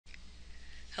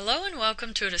Hello and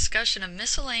welcome to a discussion of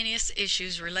miscellaneous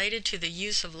issues related to the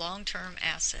use of long-term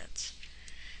assets.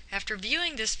 After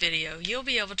viewing this video, you'll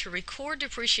be able to record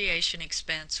depreciation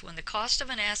expense when the cost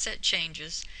of an asset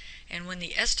changes and when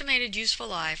the estimated useful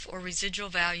life or residual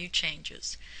value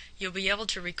changes. You'll be able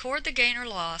to record the gain or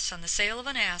loss on the sale of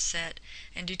an asset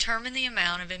and determine the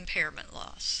amount of impairment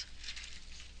loss.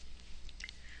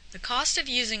 The cost of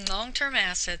using long-term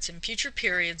assets in future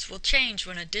periods will change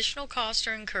when additional costs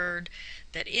are incurred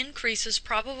that increases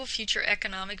probable future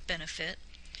economic benefit,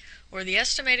 or the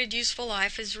estimated useful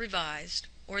life is revised,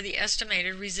 or the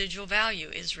estimated residual value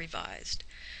is revised.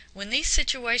 When these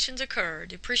situations occur,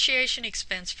 depreciation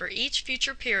expense for each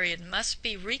future period must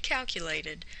be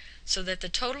recalculated so that the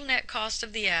total net cost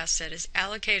of the asset is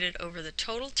allocated over the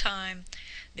total time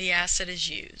the asset is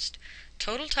used.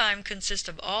 Total time consists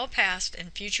of all past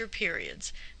and future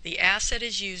periods the asset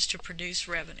is used to produce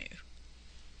revenue.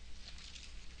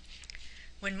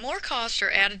 When more costs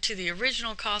are added to the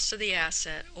original cost of the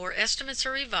asset or estimates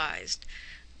are revised,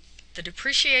 the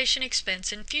depreciation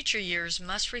expense in future years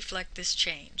must reflect this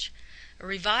change. A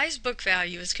revised book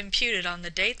value is computed on the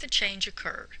date the change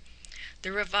occurred.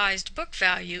 The revised book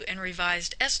value and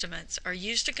revised estimates are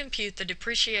used to compute the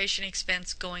depreciation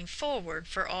expense going forward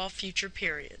for all future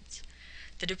periods.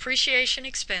 The depreciation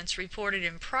expense reported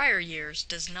in prior years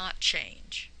does not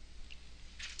change.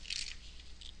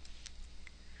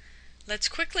 Let's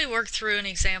quickly work through an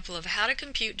example of how to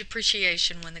compute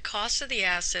depreciation when the cost of the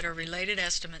asset or related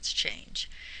estimates change.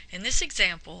 In this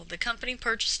example, the company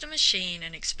purchased a machine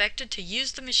and expected to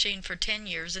use the machine for 10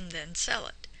 years and then sell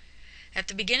it. At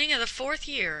the beginning of the fourth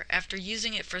year, after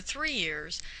using it for 3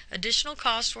 years, additional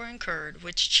costs were incurred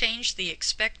which changed the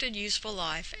expected useful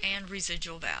life and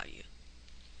residual value.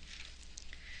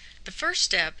 The first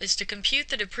step is to compute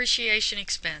the depreciation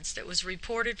expense that was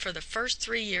reported for the first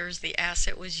 3 years the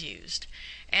asset was used,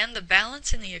 and the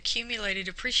balance in the accumulated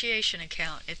depreciation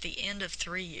account at the end of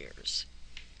 3 years.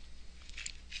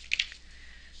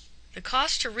 The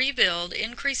cost to rebuild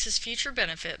increases future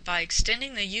benefit by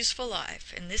extending the useful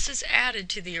life, and this is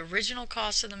added to the original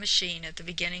cost of the machine at the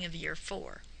beginning of year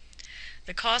 4.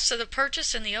 The cost of the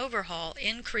purchase and the overhaul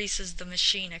increases the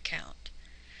machine account.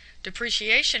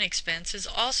 Depreciation expense is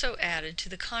also added to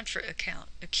the contra account,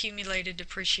 accumulated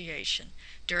depreciation,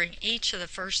 during each of the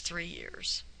first 3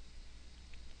 years.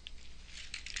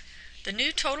 The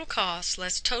new total cost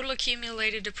less total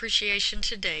accumulated depreciation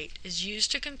to date is used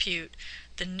to compute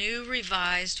the new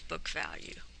revised book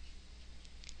value.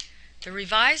 The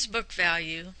revised book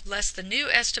value less the new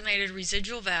estimated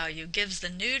residual value gives the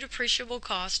new depreciable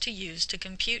cost to use to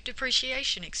compute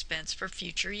depreciation expense for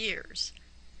future years.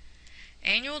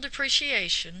 Annual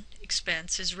depreciation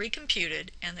expense is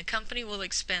recomputed and the company will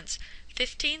expense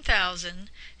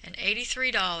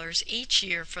 $15,083 each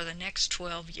year for the next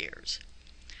 12 years.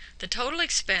 The total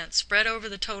expense spread over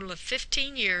the total of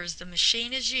 15 years the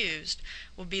machine is used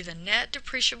will be the net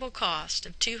depreciable cost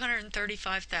of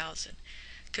 $235,000,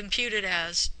 computed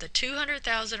as the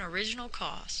 $200,000 original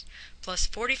cost plus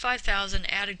 $45,000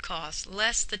 added cost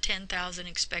less the $10,000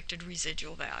 expected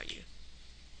residual value.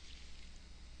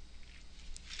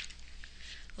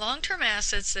 Long-term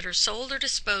assets that are sold or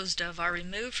disposed of are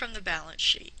removed from the balance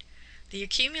sheet. The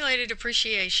accumulated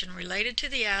depreciation related to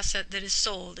the asset that is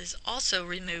sold is also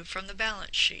removed from the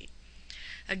balance sheet.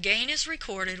 A gain is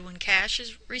recorded when cash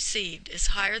is received is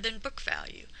higher than book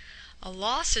value. A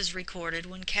loss is recorded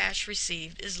when cash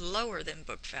received is lower than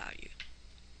book value.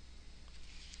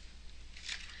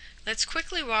 Let's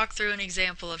quickly walk through an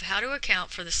example of how to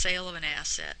account for the sale of an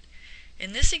asset.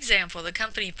 In this example, the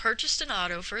company purchased an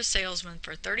auto for a salesman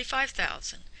for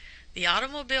 $35,000. The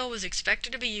automobile was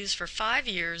expected to be used for 5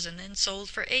 years and then sold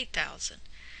for $8,000.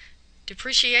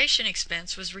 Depreciation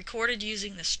expense was recorded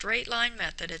using the straight line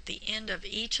method at the end of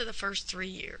each of the first 3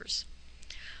 years.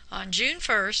 On June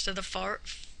 1st of the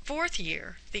fourth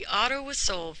year, the auto was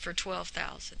sold for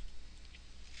 $12,000.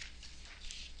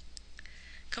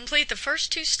 Complete the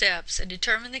first 2 steps and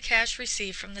determine the cash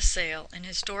received from the sale and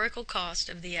historical cost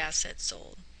of the asset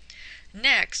sold.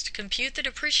 Next, compute the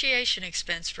depreciation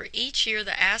expense for each year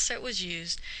the asset was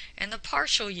used and the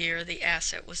partial year the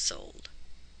asset was sold.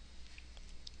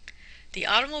 The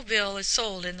automobile is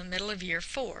sold in the middle of year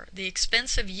 4. The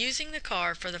expense of using the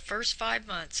car for the first 5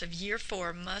 months of year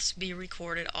 4 must be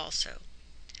recorded also.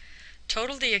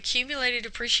 Total the accumulated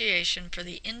depreciation for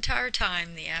the entire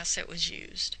time the asset was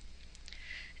used.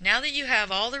 Now that you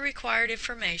have all the required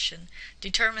information,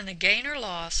 determine the gain or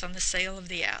loss on the sale of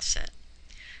the asset.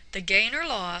 The gain or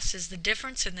loss is the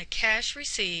difference in the cash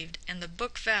received and the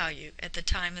book value at the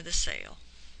time of the sale.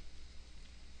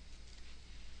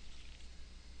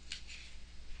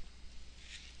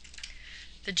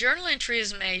 The journal entry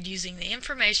is made using the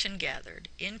information gathered.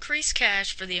 Increase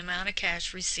cash for the amount of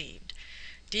cash received.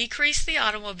 Decrease the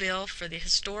automobile for the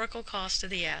historical cost of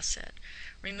the asset.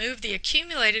 Remove the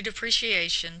accumulated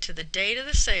depreciation to the date of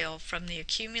the sale from the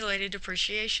accumulated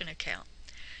depreciation account.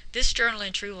 This journal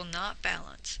entry will not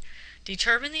balance.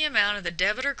 Determine the amount of the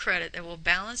debit or credit that will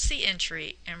balance the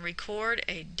entry and record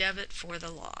a debit for the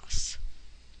loss.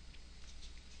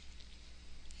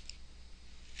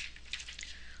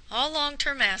 All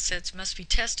long-term assets must be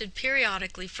tested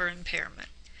periodically for impairment.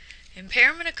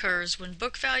 Impairment occurs when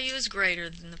book value is greater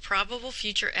than the probable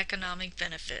future economic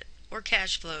benefit, or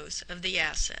cash flows, of the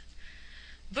asset.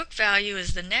 Book value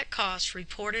is the net cost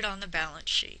reported on the balance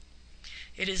sheet.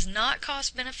 It is not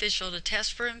cost beneficial to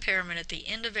test for impairment at the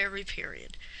end of every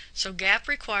period, so GAAP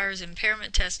requires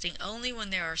impairment testing only when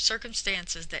there are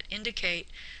circumstances that indicate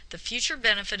the future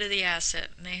benefit of the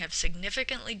asset may have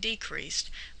significantly decreased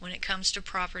when it comes to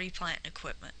property, plant, and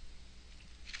equipment.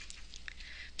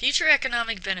 Future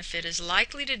economic benefit is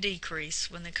likely to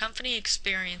decrease when the company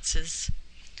experiences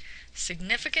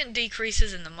significant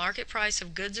decreases in the market price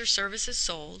of goods or services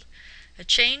sold, a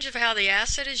change of how the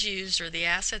asset is used or the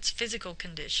asset's physical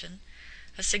condition,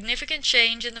 a significant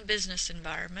change in the business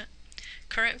environment,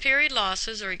 current period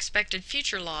losses or expected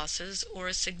future losses, or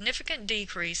a significant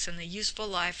decrease in the useful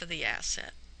life of the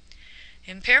asset.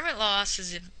 Impairment loss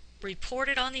is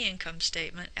reported on the income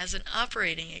statement as an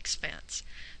operating expense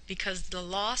because the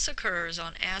loss occurs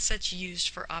on assets used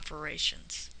for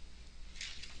operations.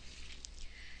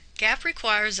 GAAP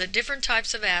requires that different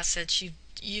types of assets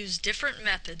use different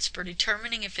methods for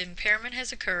determining if impairment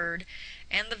has occurred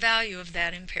and the value of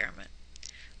that impairment.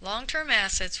 Long-term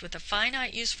assets with a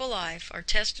finite useful life are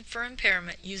tested for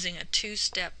impairment using a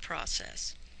two-step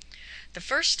process. The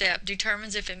first step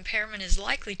determines if impairment is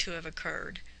likely to have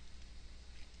occurred,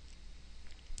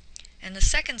 and the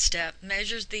second step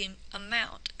measures the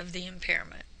amount of the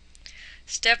impairment.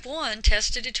 Step 1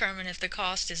 tests to determine if the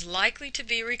cost is likely to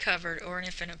be recovered or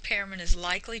if an impairment is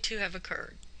likely to have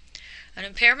occurred. An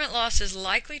impairment loss is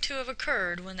likely to have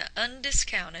occurred when the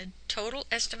undiscounted total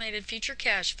estimated future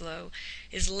cash flow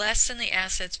is less than the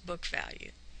asset's book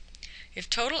value. If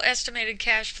total estimated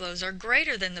cash flows are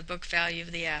greater than the book value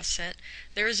of the asset,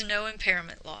 there is no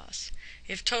impairment loss.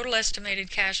 If total estimated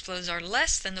cash flows are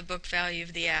less than the book value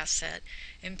of the asset,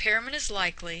 impairment is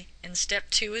likely and step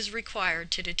 2 is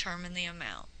required to determine the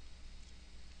amount.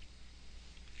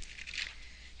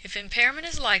 If impairment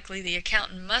is likely, the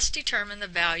accountant must determine the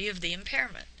value of the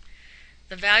impairment.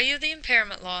 The value of the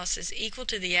impairment loss is equal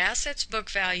to the asset's book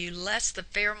value less the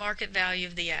fair market value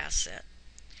of the asset.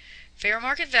 Fair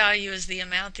market value is the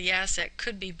amount the asset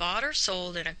could be bought or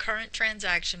sold in a current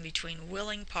transaction between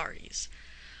willing parties,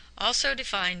 also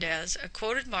defined as a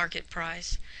quoted market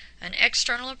price, an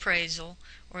external appraisal,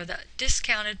 or the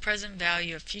discounted present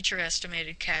value of future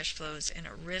estimated cash flows in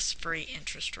a risk-free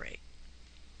interest rate.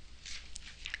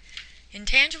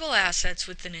 Intangible assets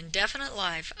with an indefinite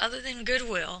life other than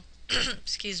goodwill,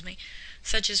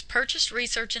 such as purchased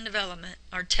research and development,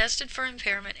 are tested for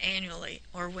impairment annually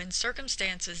or when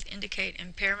circumstances indicate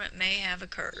impairment may have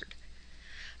occurred.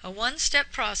 A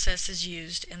one-step process is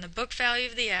used and the book value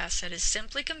of the asset is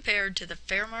simply compared to the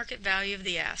fair market value of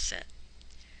the asset.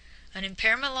 An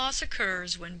impairment loss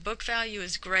occurs when book value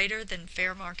is greater than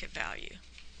fair market value.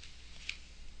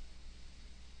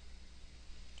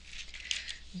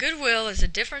 Goodwill is a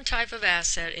different type of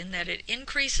asset in that it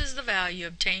increases the value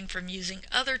obtained from using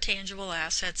other tangible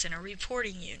assets in a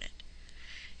reporting unit.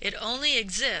 It only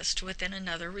exists within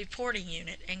another reporting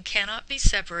unit and cannot be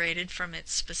separated from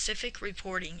its specific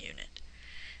reporting unit.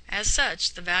 As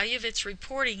such, the value of its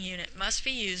reporting unit must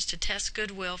be used to test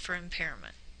goodwill for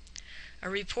impairment. A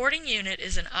reporting unit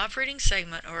is an operating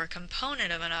segment or a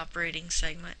component of an operating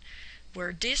segment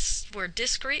where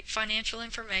discrete financial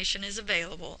information is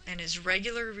available and is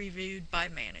regularly reviewed by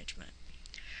management.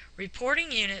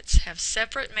 Reporting units have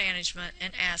separate management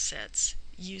and assets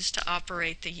used to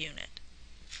operate the unit.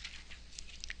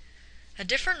 A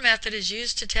different method is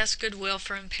used to test goodwill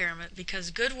for impairment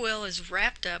because goodwill is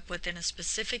wrapped up within a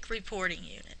specific reporting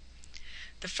unit.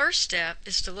 The first step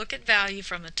is to look at value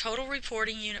from a total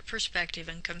reporting unit perspective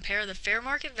and compare the fair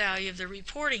market value of the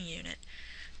reporting unit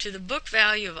to the book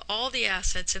value of all the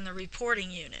assets in the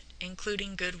reporting unit,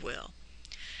 including goodwill.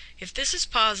 If this is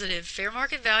positive, fair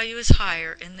market value is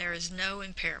higher and there is no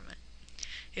impairment.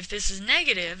 If this is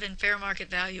negative and fair market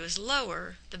value is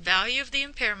lower, the value of the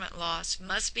impairment loss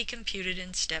must be computed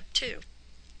in Step 2.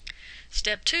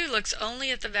 Step 2 looks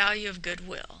only at the value of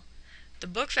goodwill. The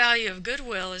book value of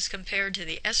goodwill is compared to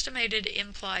the estimated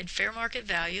implied fair market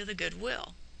value of the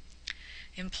goodwill.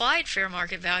 Implied fair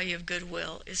market value of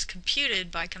goodwill is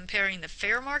computed by comparing the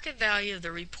fair market value of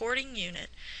the reporting unit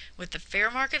with the fair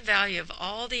market value of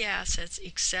all the assets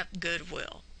except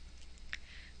goodwill.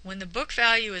 When the book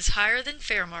value is higher than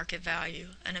fair market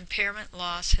value, an impairment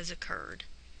loss has occurred.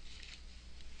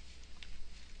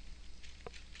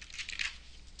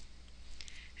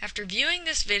 After viewing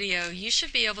this video, you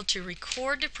should be able to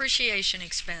record depreciation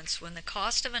expense when the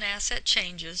cost of an asset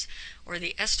changes or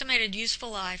the estimated useful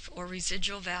life or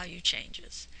residual value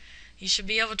changes. You should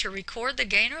be able to record the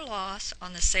gain or loss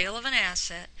on the sale of an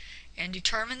asset and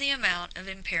determine the amount of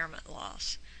impairment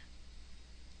loss.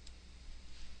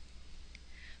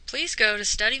 Please go to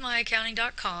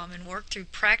studymyaccounting.com and work through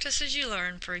practices you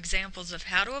learn for examples of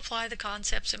how to apply the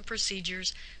concepts and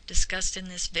procedures discussed in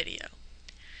this video.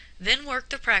 Then work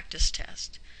the practice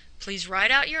test. Please write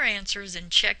out your answers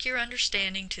and check your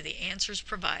understanding to the answers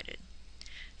provided.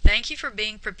 Thank you for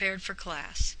being prepared for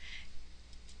class.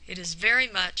 It is very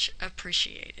much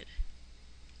appreciated.